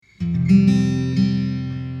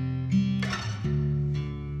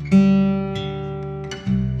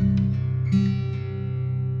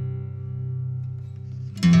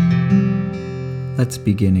Let's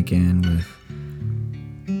begin again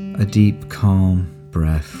with a deep, calm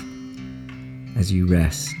breath as you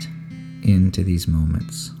rest into these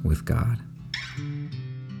moments with God.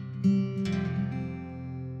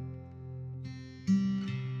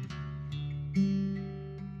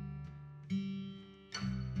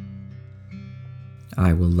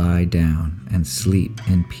 I will lie down and sleep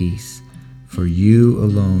in peace, for you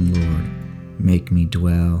alone, Lord, make me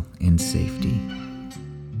dwell in safety.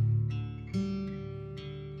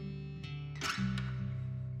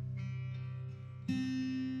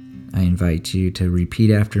 I invite you to repeat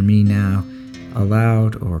after me now,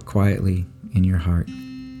 aloud or quietly in your heart.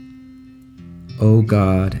 O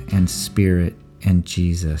God and Spirit and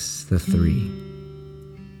Jesus, the three.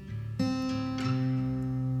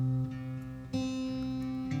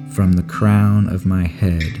 From the crown of my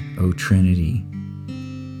head, O Trinity,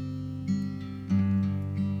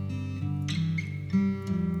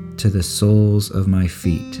 to the soles of my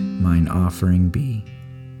feet, mine offering be.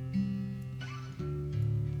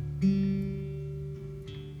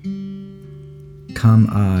 Come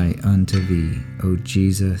I unto thee, O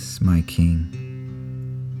Jesus, my King.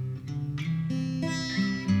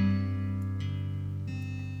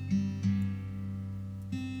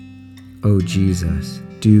 O Jesus,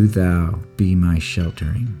 do thou be my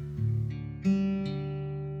sheltering.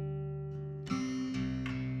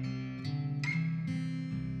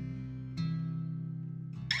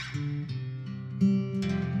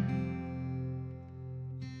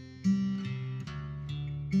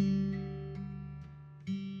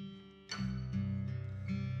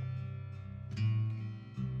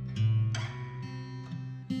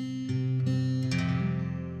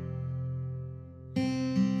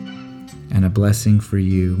 And a blessing for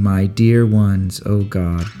you, my dear ones, O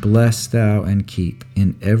God, bless thou and keep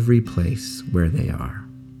in every place where they are.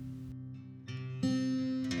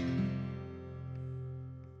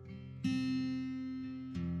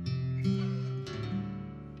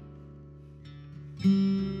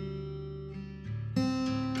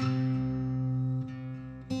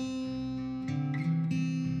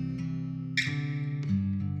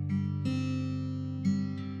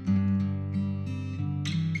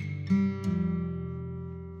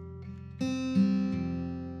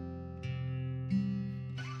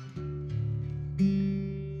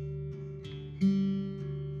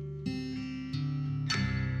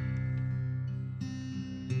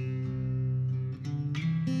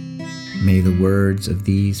 May the words of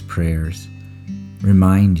these prayers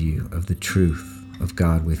remind you of the truth of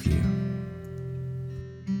God with you.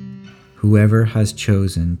 Whoever has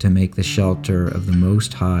chosen to make the shelter of the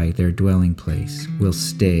Most High their dwelling place will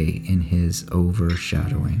stay in his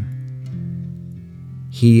overshadowing.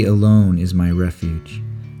 He alone is my refuge,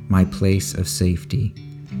 my place of safety.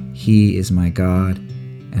 He is my God,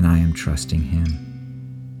 and I am trusting him.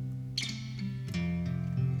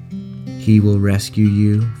 He will rescue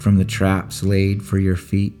you from the traps laid for your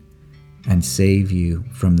feet and save you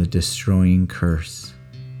from the destroying curse.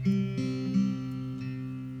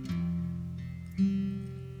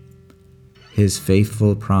 His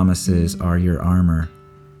faithful promises are your armor.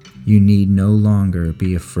 You need no longer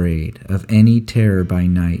be afraid of any terror by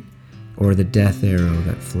night or the death arrow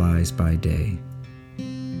that flies by day.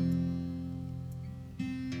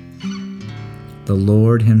 The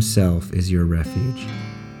Lord himself is your refuge.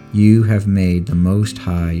 You have made the Most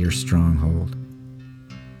High your stronghold.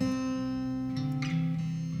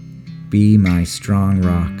 Be my strong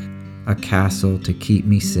rock, a castle to keep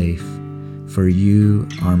me safe, for you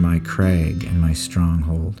are my crag and my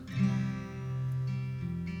stronghold.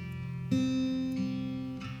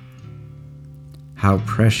 How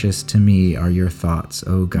precious to me are your thoughts,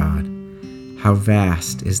 O God! How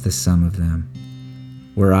vast is the sum of them!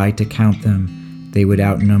 Were I to count them, they would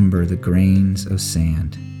outnumber the grains of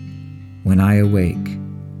sand. When I awake,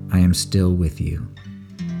 I am still with you.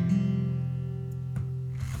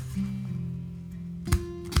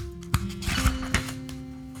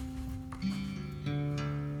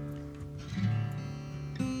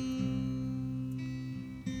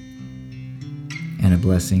 And a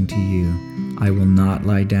blessing to you. I will not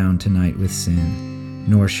lie down tonight with sin,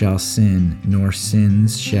 nor shall sin nor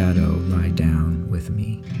sin's shadow lie down with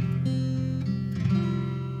me.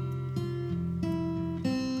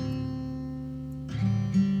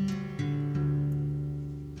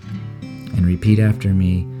 And repeat after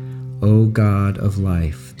me, O God of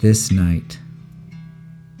life, this night,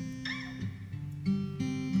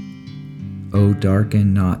 O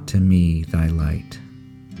darken not to me thy light.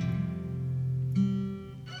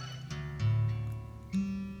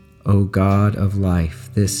 O God of life,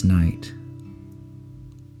 this night.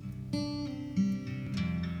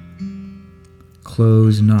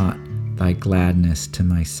 Close not thy gladness to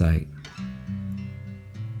my sight.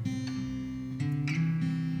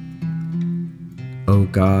 O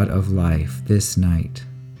God of life, this night.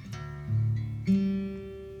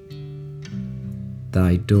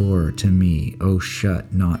 Thy door to me, O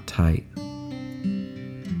shut not tight.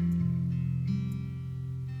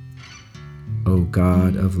 O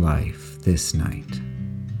God of life, this night.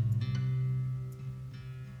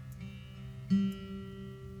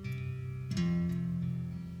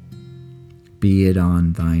 Be it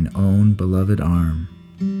on thine own beloved arm,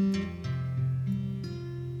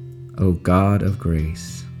 O God of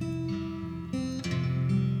grace,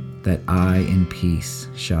 that I in peace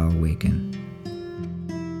shall waken.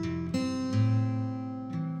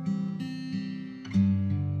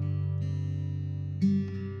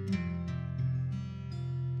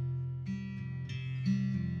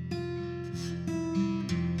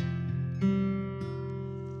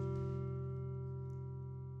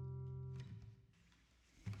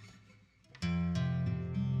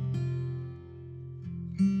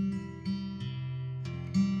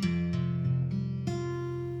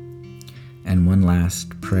 And one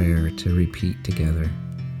last prayer to repeat together.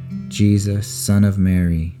 Jesus, Son of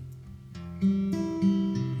Mary,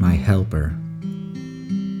 my helper,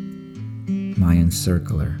 my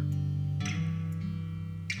encircler.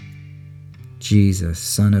 Jesus,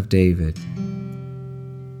 Son of David,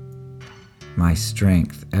 my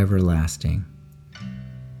strength everlasting.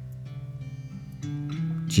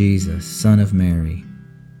 Jesus, Son of Mary,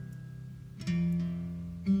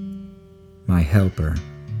 my helper,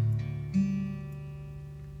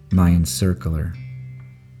 my encircler.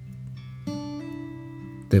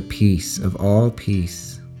 The peace of all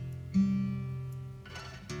peace,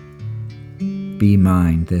 be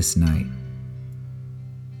mine this night.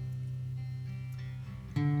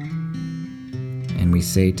 And we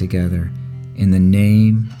say together, in the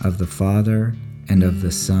name of the Father, and of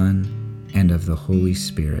the Son, and of the Holy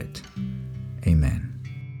Spirit. Amen.